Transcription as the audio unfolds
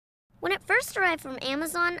When it first arrived from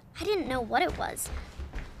Amazon, I didn't know what it was.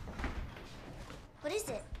 What is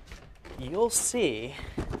it? You'll see.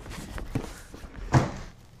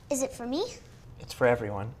 Is it for me? It's for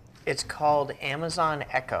everyone. It's called Amazon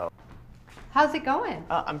Echo. How's it going?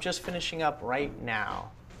 I'm just finishing up right now.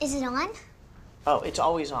 Is it on? Oh, it's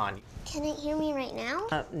always on. Can it hear me right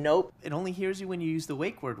now? Nope. It only hears you when you use the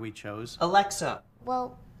wake word we chose. Alexa.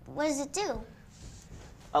 Well, what does it do?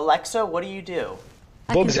 Alexa, what do you do?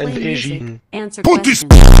 Books and Asian. Answer questions,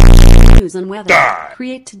 news and weather,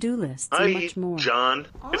 create to-do lists, and much more. John,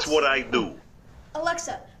 it's what I do.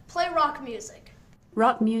 Alexa, play rock music.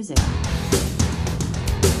 Rock music.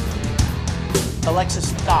 Alexa,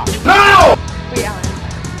 stop. No! Wait, Alan.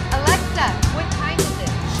 Alexa, what time is it?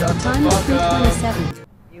 The time is 3:27.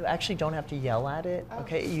 You actually don't have to yell at it,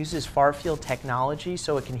 okay? It uses far-field technology,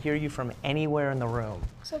 so it can hear you from anywhere in the room.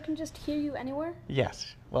 So it can just hear you anywhere?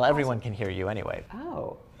 Yes. Well, everyone can hear you anyway.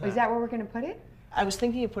 Oh, is that where we're going to put it? I was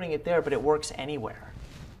thinking of putting it there, but it works anywhere.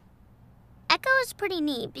 Echo is pretty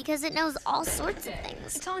neat because it knows all sorts of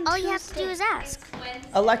things. All you have to do is ask.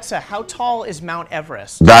 Alexa, how tall is Mount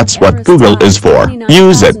Everest? That's what Google is for.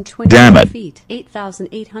 Use it. Damn it. Feet,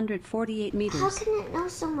 8,848 meters. How can it know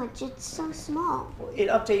so much? It's so small. It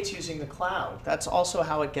updates using the cloud. That's also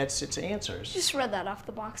how it gets its answers. Just read that off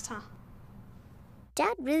the box, huh?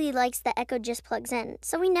 Dad really likes that Echo just plugs in,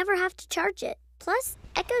 so we never have to charge it. Plus,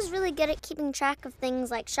 Echo's really good at keeping track of things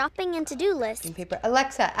like shopping and to-do lists.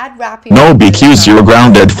 Alexa, add wrapping. No BQs, you're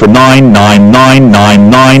grounded for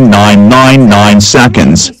 9,999,999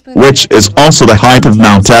 seconds, which is also the height of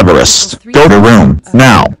Mount Everest. Go to room,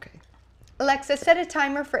 now. Alexa, set a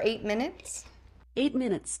timer for 8 minutes. 8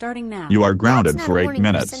 minutes, starting now. You are grounded Dad's for not a 8 morning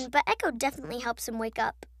minutes. person, but Echo definitely helps him wake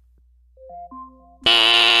up.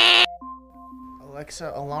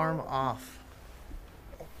 Alexa, alarm off.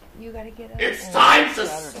 You gotta get up. It's time to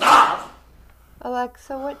stop!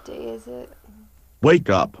 Alexa, what day is it? Wake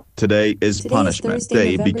up. Today is punishment Thursday,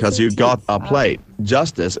 day November because you 13th. got a plate.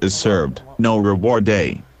 Justice is served. No reward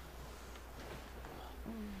day.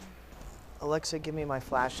 Alexa, give me my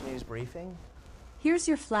flash news briefing. Here's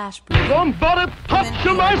your flash brief. Somebody touch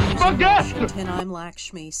my spaghetti! I'm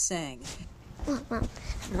Lakshmi Singh. Mom,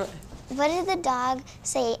 what did the dog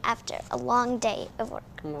say after a long day of work?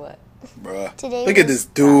 What? Bruh. Today Look at was this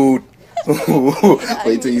dude.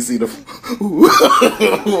 Wait till you see the.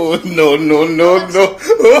 No, no, no, no.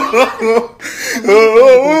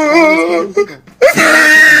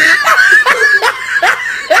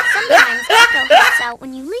 Sometimes Echo helps out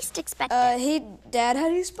when you least expect it. Hey, Dad, how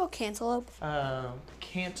do you spell cantaloupe?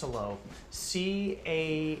 Cantaloupe.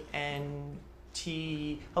 C-A-N-T...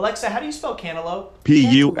 Alexa, how do you spell cantaloupe?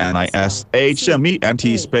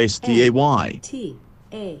 PUNISHMENT space DAY.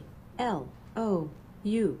 T-A-L-O-U-P-E.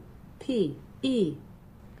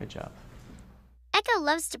 Good job. Echo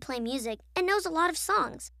loves to play music and knows a lot of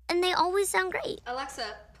songs, and they always sound great.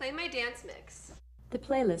 Alexa, play my dance mix. The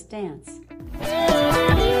playlist dance.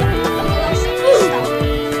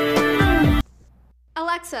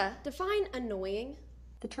 Alexa, define annoying.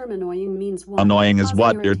 The term annoying means one. Annoying is causing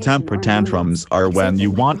what your irritation temper or tantrums annoyance. are when you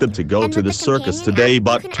wanted to go And to with the the circus companion today, app,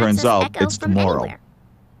 but you can turns access out Echo it's from tomorrow. anywhere.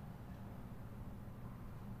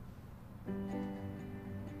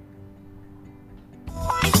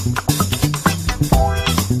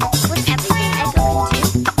 With everything Echo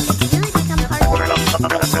can do, it's really become part of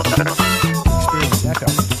the Experience Echo.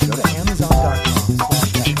 Go to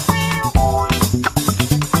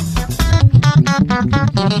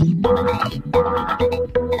Amazon.com/Echo.